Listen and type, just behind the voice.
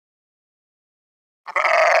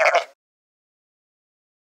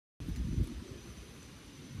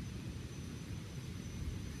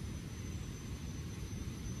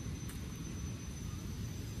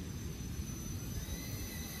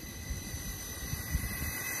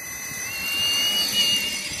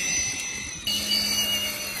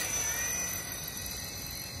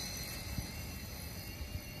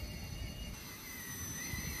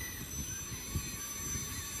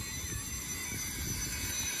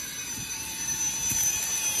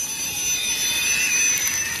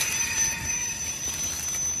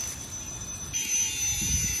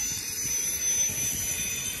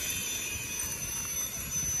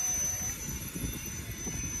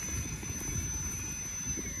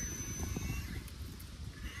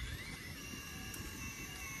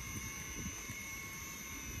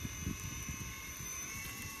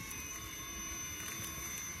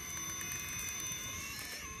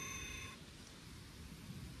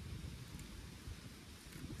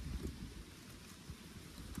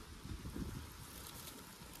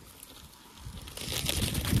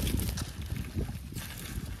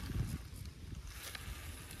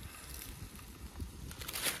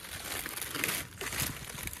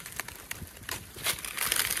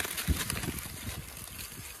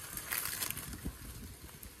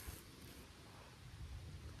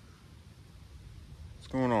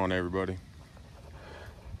on, everybody?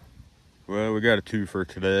 Well, we got a two for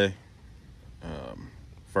today.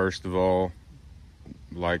 First of all,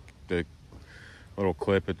 like the little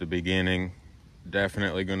clip at the beginning,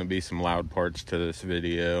 definitely going to be some loud parts to this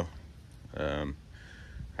video.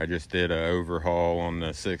 I just did an overhaul on the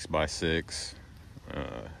 6x6.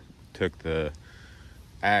 Took the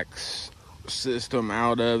axe system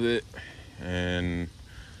out of it and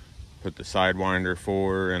put the Sidewinder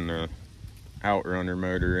 4 and the Outrunner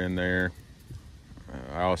motor in there.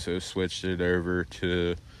 I also switched it over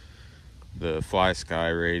to the Fly Sky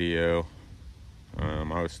radio.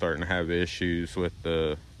 I was starting to have issues with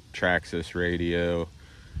the Traxxas radio.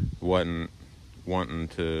 Wasn't wanting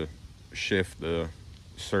to shift the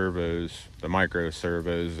servos, the micro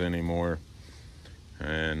servos anymore,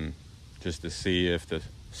 and just to see if the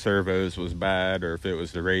servos was bad or if it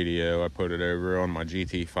was the radio, I put it over on my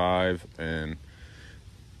GT5 and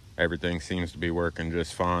everything seems to be working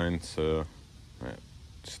just fine. So that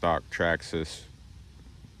stock Traxxas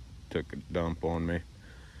took a dump on me.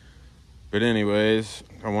 But anyways,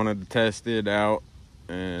 I wanted to test it out,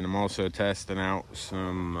 and I'm also testing out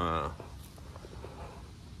some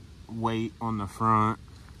weight on the front.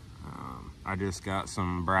 I just got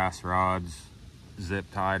some brass rods zip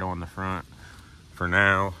tied on the front for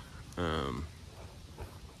now.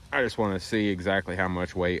 I just want to see exactly how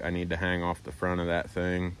much weight I need to hang off the front of that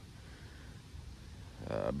thing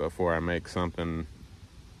before I make something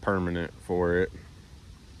permanent for it.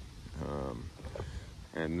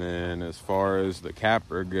 And then as far as the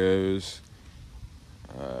Capra goes,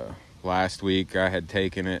 last week I had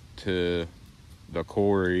taken it to the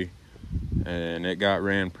quarry and it got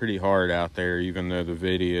ran pretty hard out there, even though the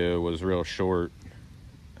video was real short.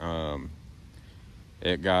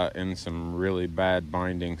 It got in some really bad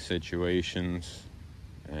binding situations,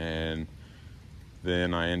 and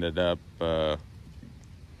then I ended up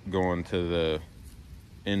going to the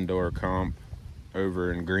indoor comp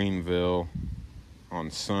over in Greenville on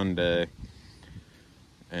Sunday,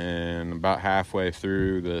 and about halfway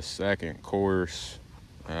through the second course,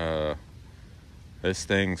 this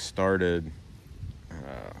thing started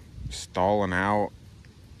stalling out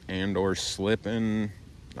and or slipping.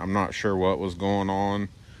 I'm not sure what was going on.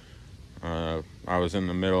 I was in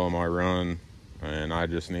the middle of my run and I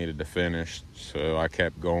just needed to finish, so I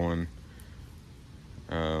kept going.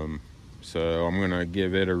 So I'm gonna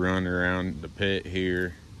give it a run around the pit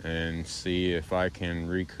here and see if I can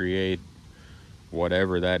recreate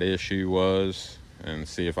whatever that issue was and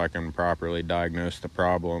see if I can properly diagnose the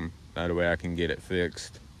problem. That way I can get it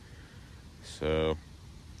fixed. So,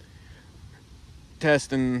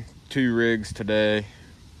 testing 2 rigs today.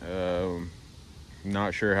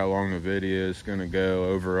 Not sure how long the video is gonna go.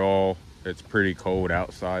 Overall, it's pretty cold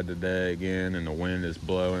outside today again, and the wind is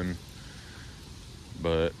blowing.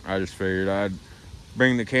 But I just figured I'd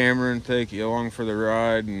bring the camera and take you along for the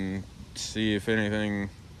ride and see if anything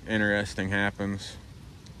interesting happens.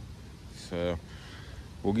 So,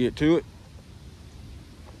 we'll get to it.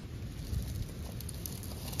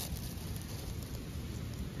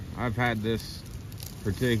 I've had this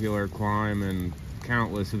particular climb in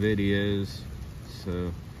countless videos,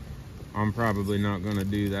 so I'm probably not going to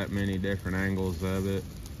do that many different angles of it.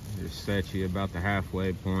 Just set you about the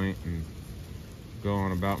halfway point and go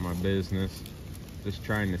on about my business. Just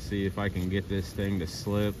trying to see if I can get this thing to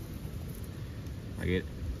slip.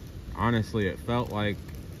 Honestly, it felt like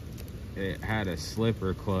it had a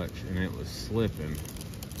slipper clutch and it was slipping.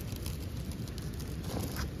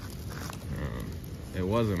 It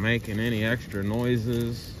wasn't making any extra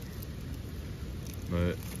noises,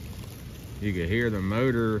 but you could hear the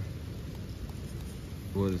motor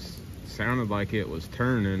sounded like it was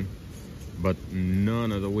turning, but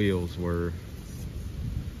none of the wheels were.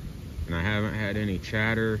 And I haven't had any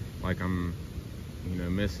chatter, like I'm,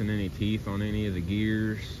 missing any teeth on any of the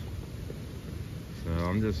gears. So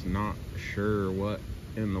I'm just not sure what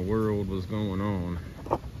in the world was going on.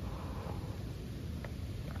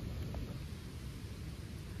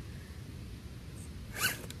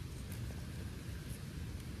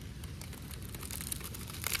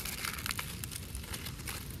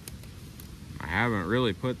 I haven't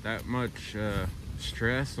really put that much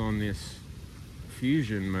stress on this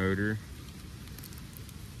fusion motor,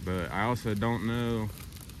 but I also don't know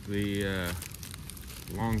the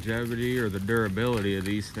longevity or the durability of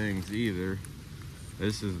these things either.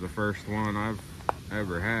 This is the first one I've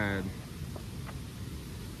ever had.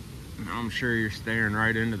 I'm sure you're staring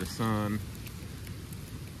right into the sun,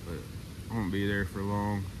 but I won't be there for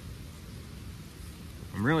long.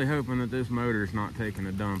 I'm really hoping that this motor's not taking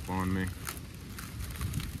a dump on me.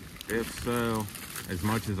 If so, as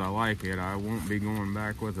much as I like it, I won't be going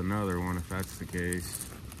back with another one if that's the case.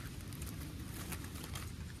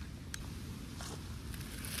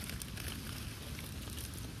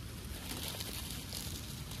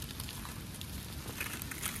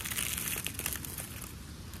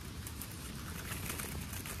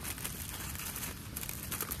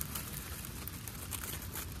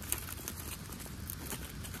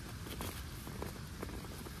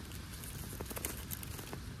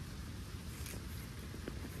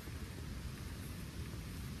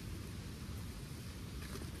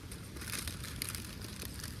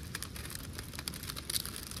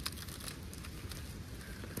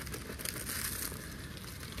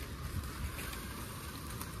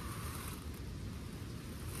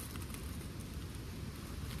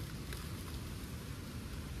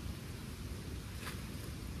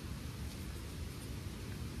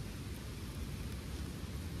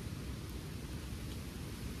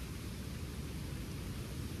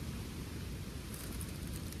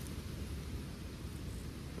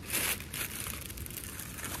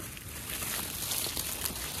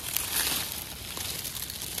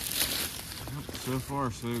 So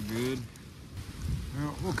far, so good.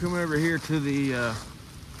 Well, we'll come over here to the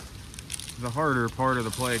harder part of the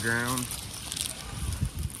playground.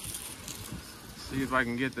 See if I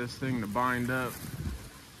can get this thing to bind up.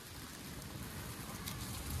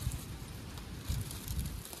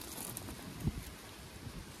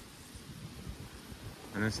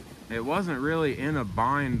 And it wasn't really in a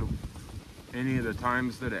bind any of the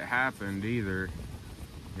times that it happened either.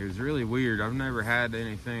 It was really weird. I've never had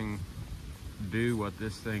anything do what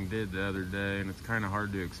this thing did the other day, and it's kind of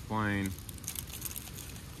hard to explain.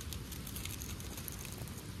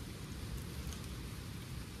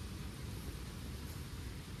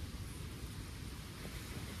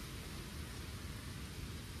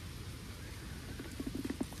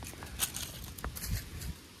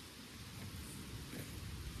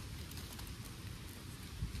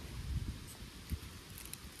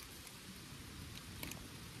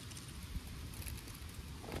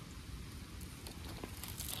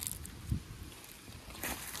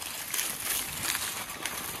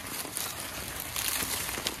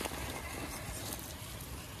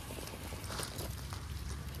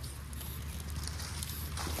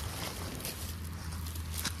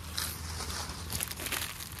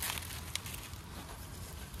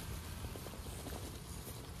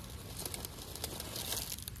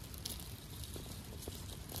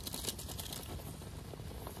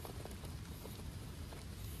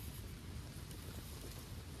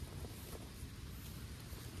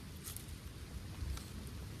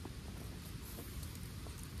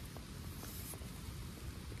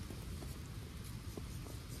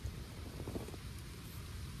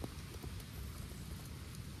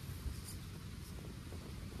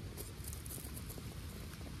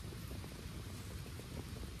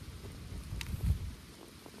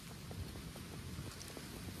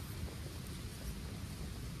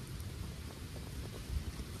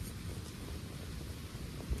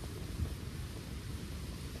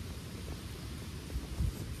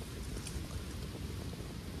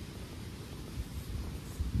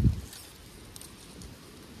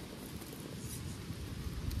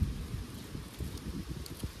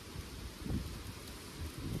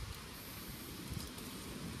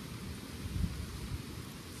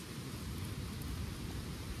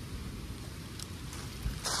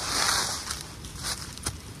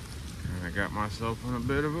 I got myself in a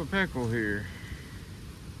bit of a pickle here.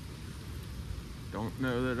 Don't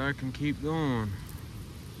know that I can keep going.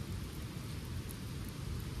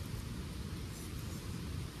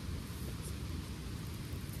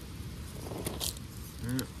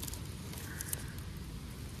 Yeah.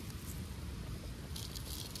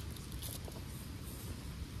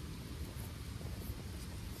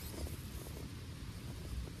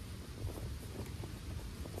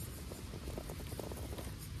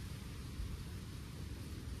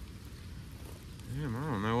 Damn, I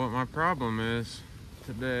don't know what my problem is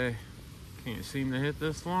today. Can't seem to hit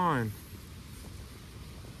this line.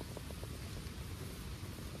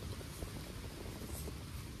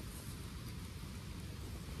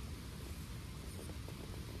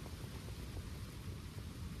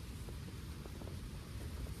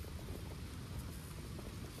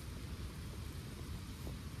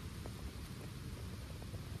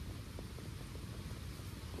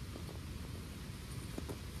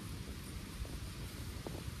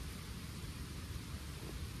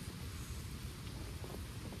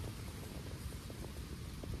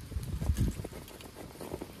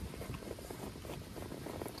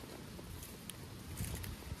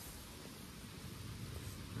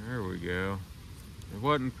 There we go. It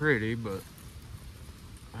wasn't pretty, but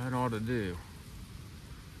that ought to do.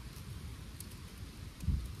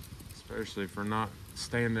 Especially for not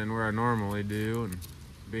standing where I normally do and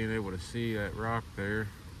being able to see that rock there.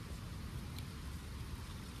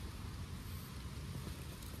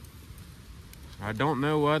 I don't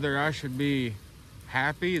know whether I should be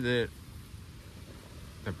happy that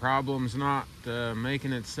the problem's not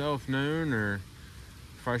making itself known, or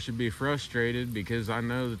if I should be frustrated because I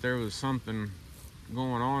know that there was something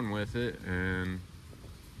going on with it, and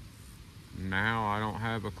now I don't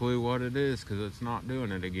have a clue what it is because it's not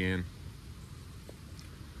doing it again.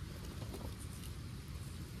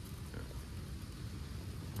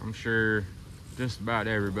 I'm sure just about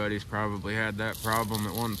everybody's probably had that problem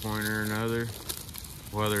at one point or another,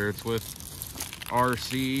 whether it's with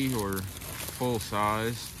RC or full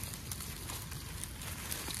size.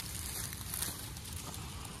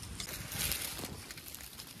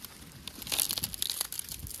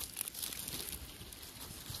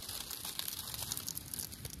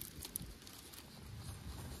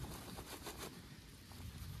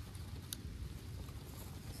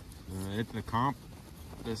 At the comp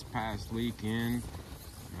this past weekend,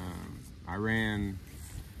 I ran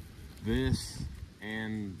this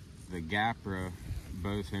and the Capra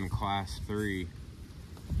both in class 3,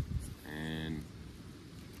 and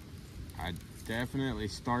I definitely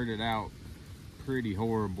started out pretty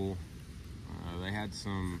horrible. They had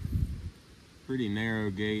some pretty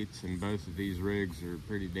narrow gates, and both of these rigs are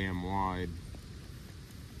pretty damn wide,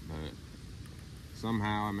 but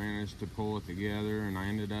somehow I managed to pull it together, and I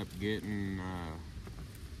ended up getting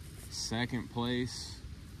second place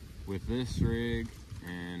with this rig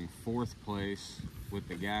and fourth place with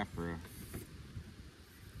the Capra.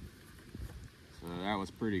 So that was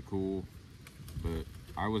pretty cool, but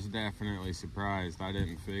I was definitely surprised. I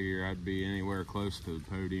didn't figure I'd be anywhere close to the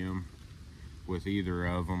podium with either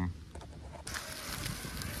of them.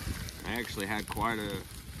 I actually had quite a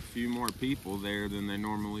few more people there than they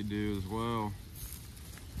normally do as well.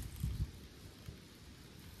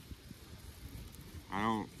 I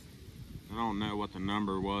don't know what the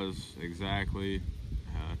number was exactly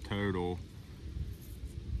total,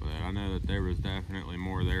 but I know that there was definitely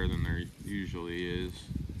more there than there usually is.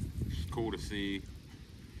 It's cool to see.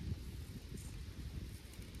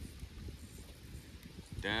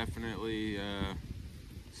 Definitely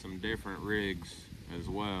some different rigs as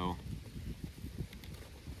well.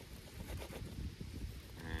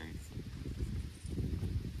 And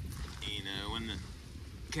you know, when the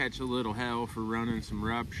catch a little hell for running some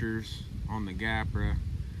ruptures on the Capra,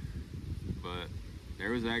 but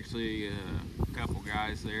there was actually a couple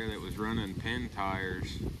guys there that was running pin tires,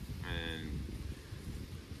 and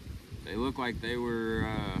they looked like they were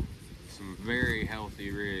some very healthy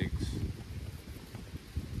rigs.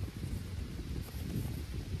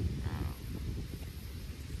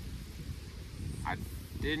 I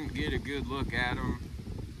didn't get a good look at them,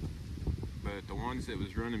 but the ones that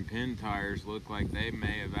was running pin tires looked like they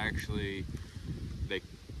may have actually,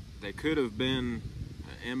 they could have been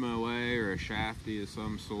an MOA or a shafty of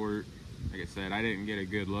some sort. Like I said, I didn't get a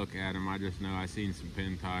good look at them. I just know I seen some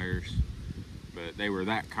pin tires, but they were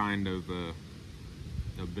that kind of a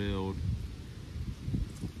build.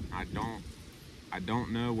 I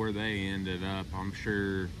don't know where they ended up. I'm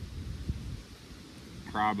sure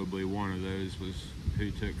probably one of those was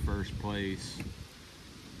who took first place,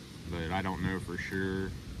 but I don't know for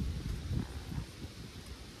sure.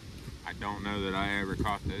 I don't know that I ever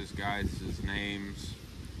caught those guys' names,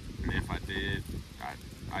 and if I did,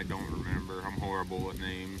 I don't remember. I'm horrible with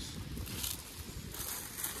names.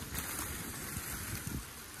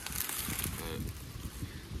 But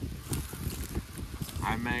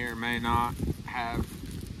I may or may not have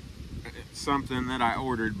something that I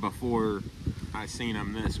ordered before I seen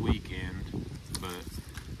them this weekend, but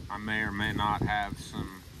I may or may not have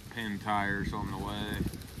some pin tires on the way.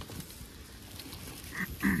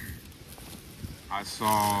 I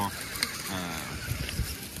saw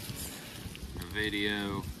a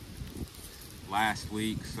video last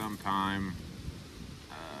week sometime,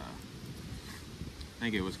 I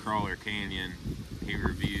think it was Crawler Canyon, he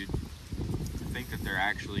reviewed, I think that they're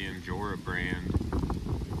actually Endura brand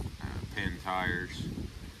pin tires,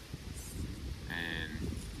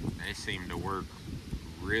 and they seem to work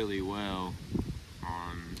really well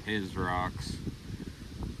on his rocks.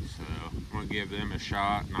 So I'm gonna give them a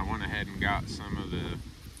shot, and I went ahead and got some of the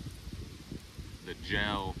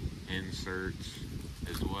gel inserts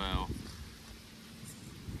as well.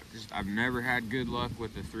 I've never had good luck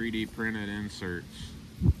with the 3D printed inserts.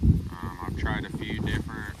 I've tried a few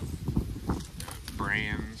different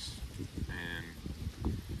brands,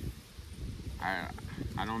 and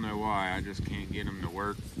I don't know why, I just can't get them to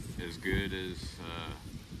work as good as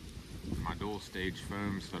my dual stage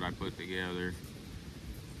foams that I put together.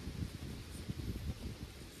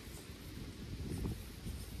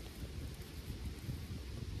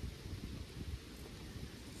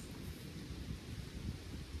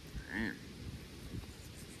 Man.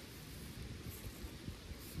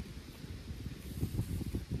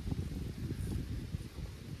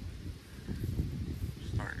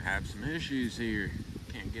 Starting to have some issues here.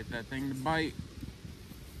 Can't get that thing to bite.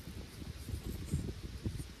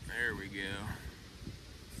 There we go.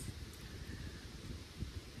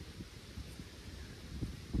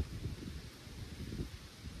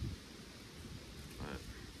 But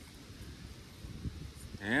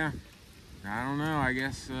yeah, I don't know. I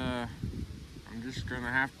guess I'm just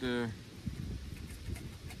gonna have to.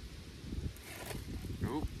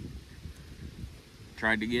 Oh,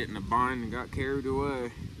 tried to get in a bind and got carried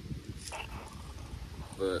away.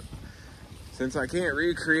 But since I can't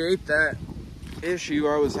recreate that issue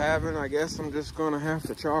I was having, I guess I'm just gonna have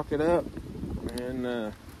to chalk it up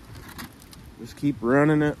and just keep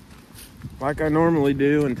running it like I normally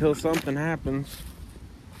do until something happens.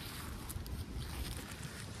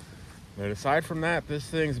 But aside from that, this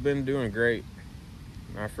thing's been doing great.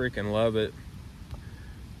 I freaking love it.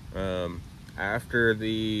 After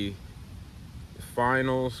the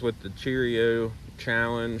finals with the Cheerio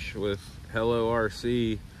challenge with Hello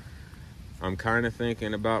RC, I'm kind of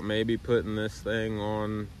thinking about maybe putting this thing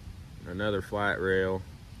on another flat rail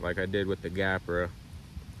like I did with the Capra.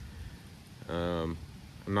 I'm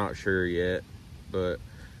not sure yet, but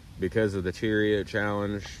because of the Cheerio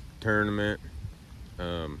challenge tournament,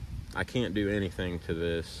 I can't do anything to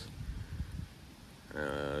this.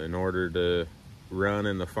 In order to run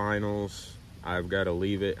in the finals, I've got to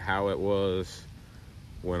leave it how it was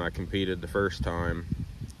when I competed the first time,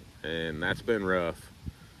 and that's been rough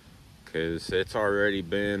because it's already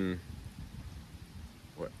been,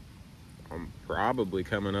 what, I'm probably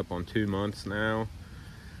coming up on 2 months now,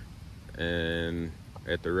 and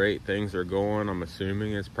at the rate things are going, I'm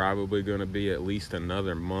assuming it's probably going to be at least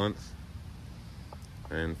another month.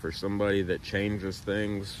 And for somebody that changes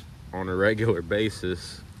things on a regular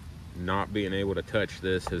basis, not being able to touch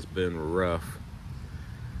this has been rough.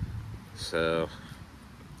 So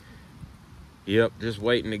yep, just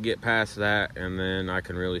waiting to get past that, and then I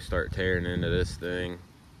can really start tearing into this thing.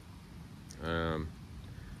 I'm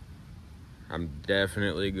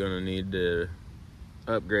definitely gonna need to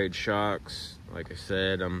upgrade shocks. Like I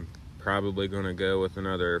said, I'm probably gonna go with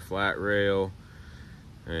another flat rail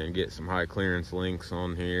and get some high clearance links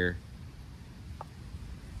on here.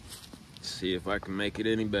 See if I can make it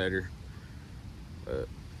any better. But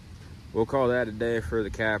we'll call that a day for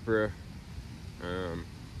the Capra.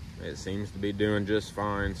 It seems to be doing just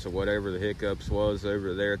fine, so whatever the hiccups was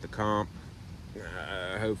over there at the comp,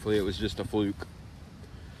 hopefully it was just a fluke.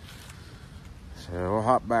 So we'll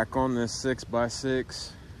hop back on this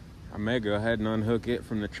 6x6. I may go ahead and unhook it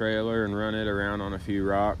from the trailer and run it around on a few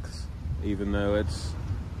rocks, even though it's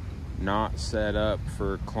not set up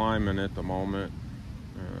for climbing at the moment.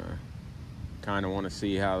 Kind of want to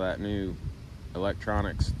see how that new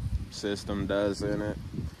electronics system does in it.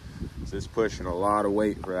 It's pushing a lot of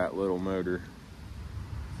weight for that little motor.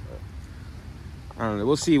 So, I don't know,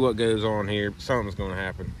 we'll see what goes on here. Something's going to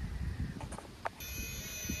happen.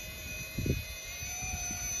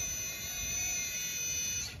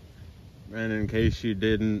 And in case you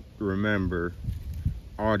didn't remember,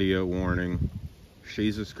 audio warning,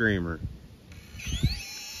 she's a screamer.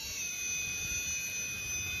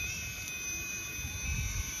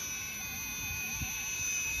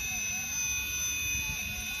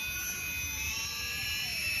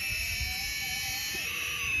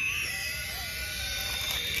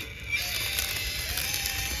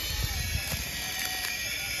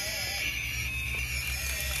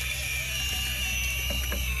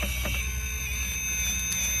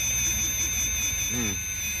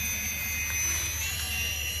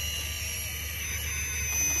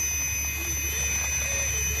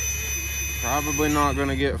 Probably not going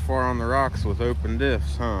to get far on the rocks with open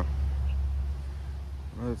diffs, huh?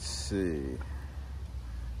 Let's see.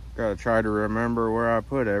 Gotta try to remember where I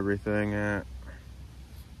put everything at.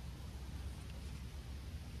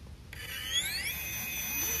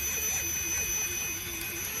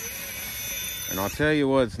 And I'll tell you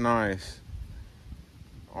what's nice.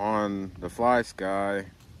 On the Fly Sky,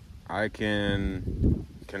 I can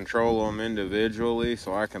control them individually,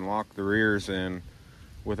 so I can lock the rears in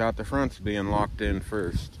without the fronts being locked in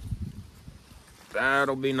first.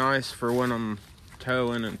 That'll be nice for when I'm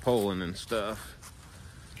towing and pulling and stuff.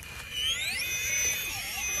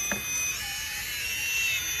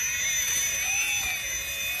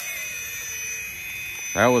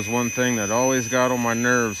 That was one thing that always got on my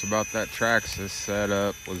nerves about that Traxxas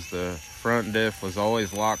setup, was the front diff was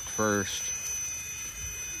always locked first.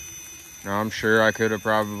 Now I'm sure I could have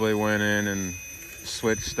probably went in and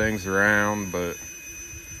switched things around, but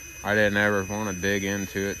I didn't ever want to dig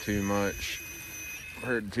into it too much. I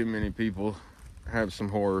heard too many people have some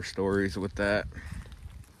horror stories with that.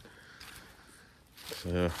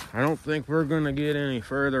 So I don't think we're gonna get any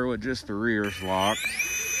further with just the rears locked.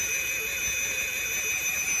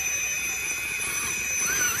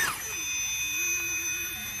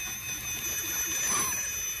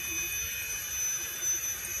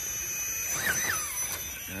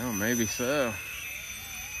 Well, maybe so.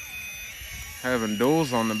 Having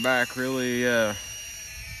duals on the back really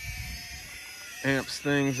amps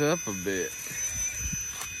things up a bit.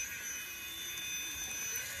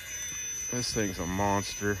 This thing's a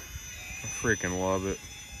monster. I freaking love it.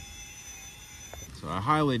 So I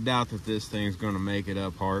highly doubt that this thing's gonna make it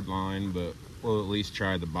up hardline, but we'll at least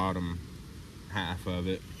try the bottom half of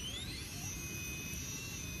it.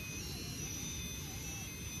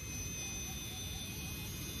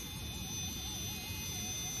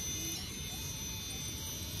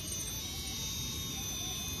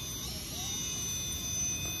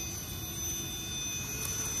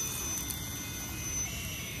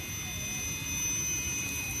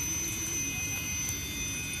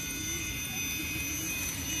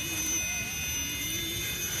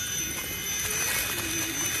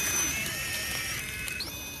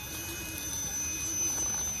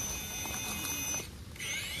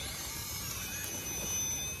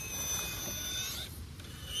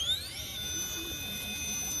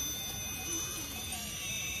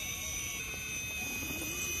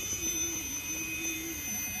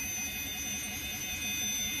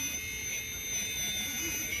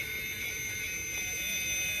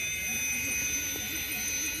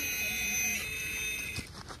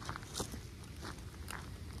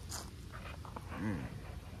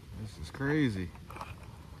 This is crazy.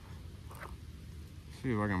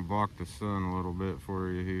 See if I can block the sun a little bit for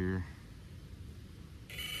you here.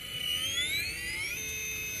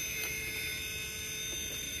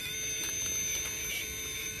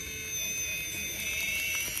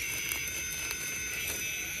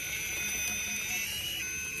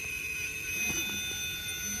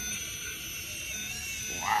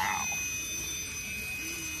 Wow.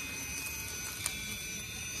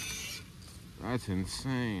 That's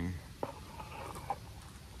insane.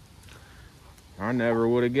 I never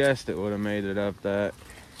would have guessed it would have made it up that.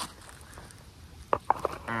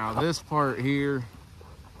 Now this part here,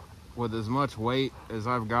 with as much weight as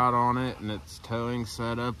I've got on it and its towing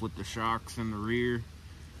set up with the shocks in the rear,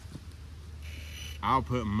 I'll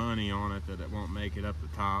put money on it that it won't make it up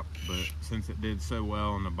the top, but since it did so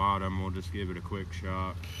well on the bottom, we'll just give it a quick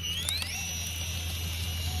shot.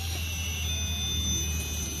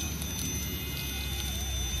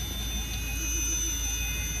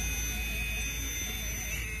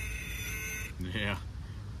 Yeah,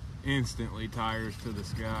 instantly tires to the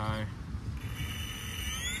sky.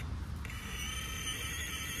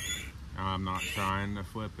 I'm not trying to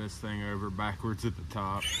flip this thing over backwards at the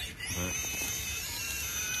top, but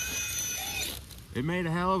it made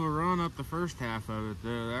a hell of a run up the first half of it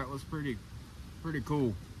though. That was pretty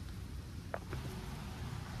cool.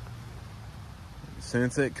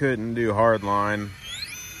 Since it couldn't do hardline,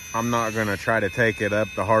 I'm not gonna try to take it up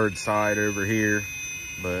the hard side over here,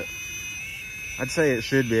 but I'd say it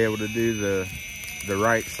should be able to do the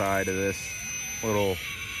right side of this little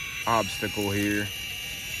obstacle here.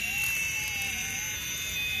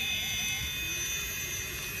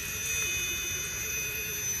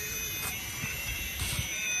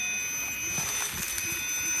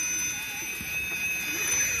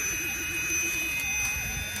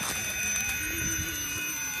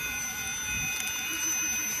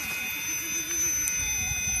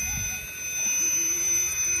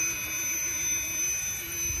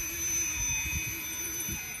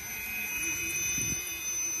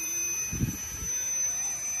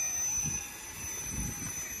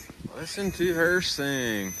 Listen to her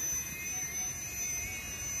sing.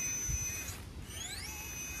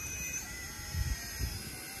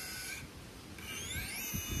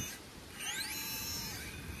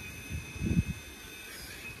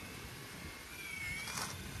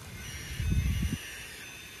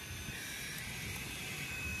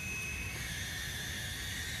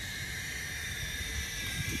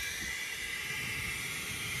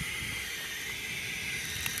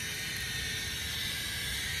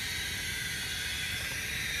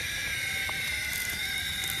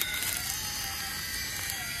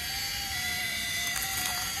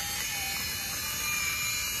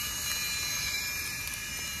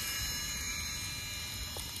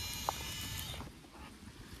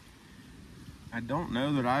 I don't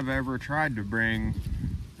know that I've ever tried to bring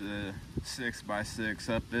the 6x6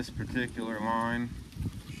 up this particular line.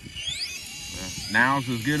 Now's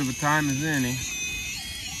as good of a time as any.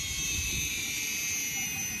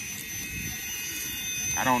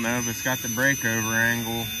 I don't know if it's got the breakover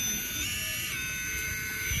angle.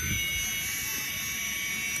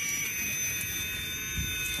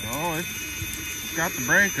 Oh, it's got the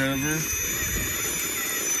breakover.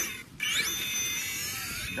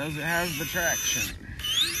 Does it have the traction?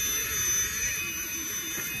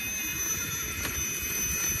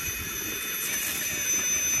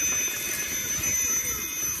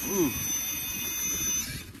 Ooh.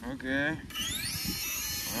 Okay.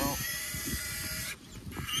 Well,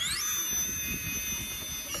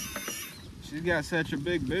 she's got such a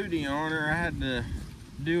big booty on her, I had to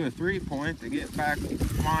do a 3-point to get back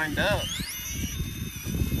lined up.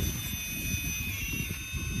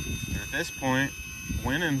 And at this point,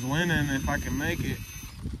 winning's winning if I can make it.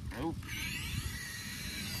 Nope.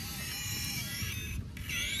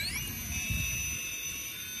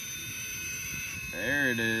 There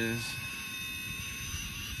it is.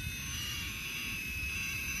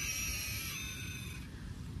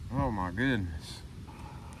 Oh my goodness.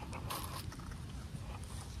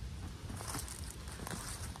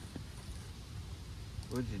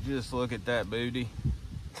 Would you just look at that booty?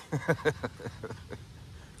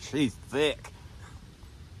 She's thick.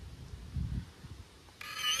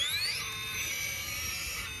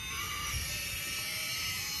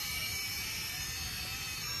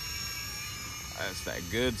 That's that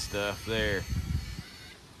good stuff there.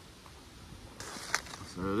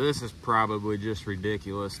 So this is probably just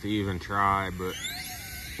ridiculous to even try, but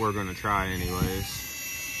we're gonna try anyways.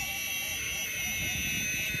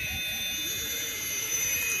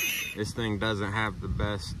 This thing doesn't have the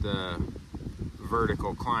best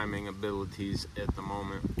vertical climbing abilities at the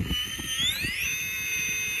moment.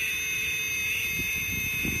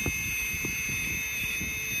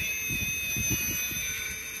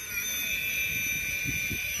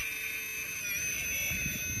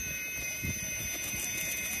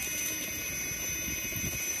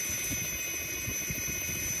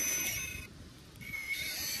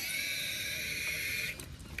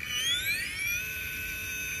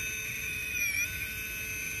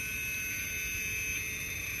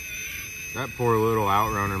 That poor little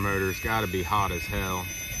outrunner motor's got to be hot as hell.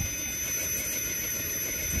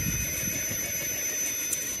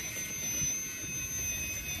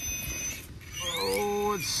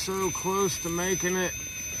 Oh, it's so close to making it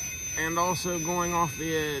and also going off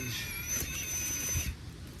the edge.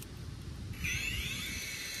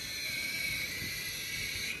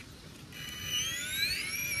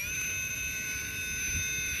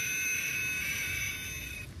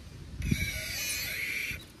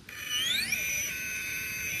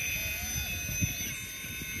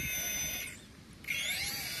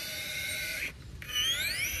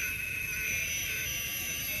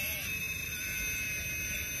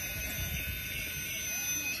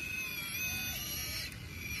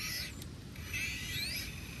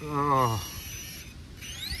 Oh.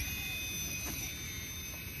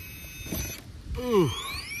 Ooh.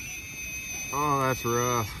 Oh, that's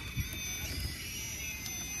rough.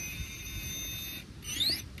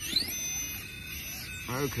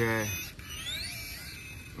 Okay.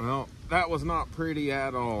 Well, that was not pretty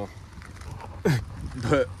at all.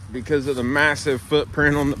 But because of the massive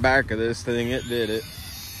footprint on the back of this thing, it did it.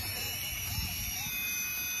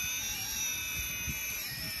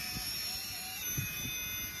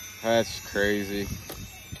 That's crazy.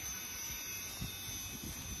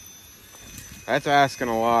 That's asking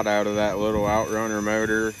a lot out of that little outrunner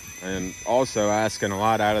motor, and also asking a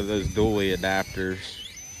lot out of those dually adapters.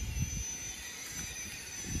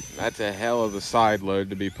 That's a hell of a side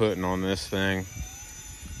load to be putting on this thing.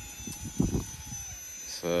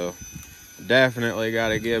 So definitely got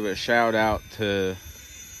to give a shout out to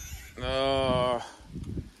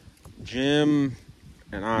Jim,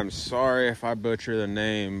 and I'm sorry if I butcher the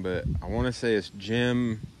name, but I want to say it's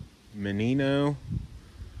Jim Menino.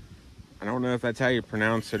 I don't know if that's how you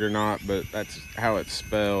pronounce it or not, but that's how it's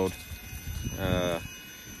spelled.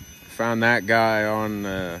 Found that guy on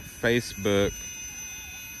Facebook.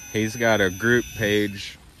 He's got a group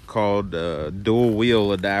page called Dual Wheel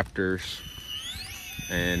Adapters,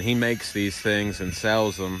 and he makes these things and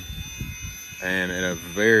sells them, and at a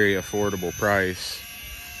very affordable price.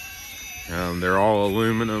 They're all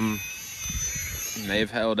aluminum, and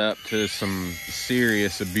they've held up to some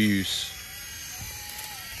serious abuse.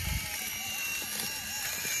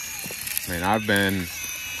 I mean, I've been,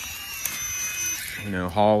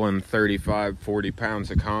 hauling 35, 40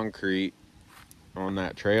 pounds of concrete on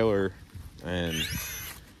that trailer and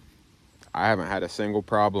I haven't had a single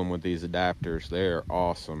problem with these adapters. They're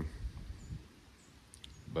awesome.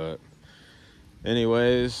 But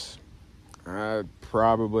anyways, I'm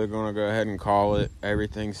probably gonna go ahead and call it.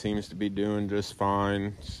 Everything seems to be doing just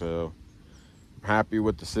fine, so I'm happy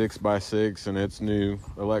with the 6x6 and its new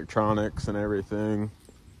electronics and everything.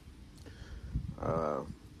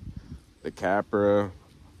 The Capra,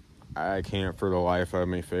 I can't for the life of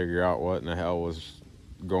me figure out what in the hell was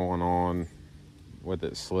going on with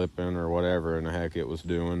it slipping or whatever in the heck it was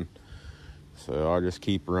doing. So I'll just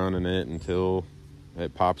keep running it until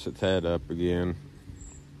it pops its head up again.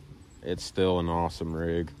 It's still an awesome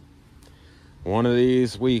rig. One of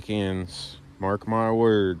these weekends, mark my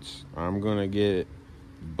words, I'm gonna get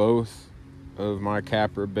both of my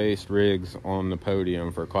Capra based rigs on the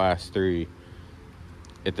podium for class 3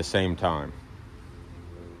 at the same time.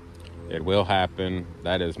 It will happen.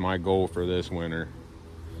 That is my goal for this winter.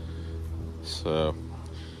 So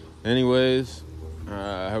anyways,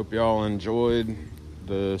 I hope y'all enjoyed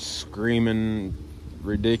the screaming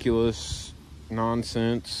ridiculous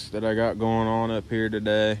nonsense that I got going on up here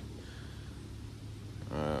today.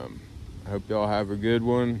 I hope y'all have a good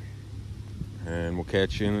one, and we'll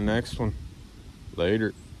catch you in the next one.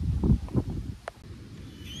 Later.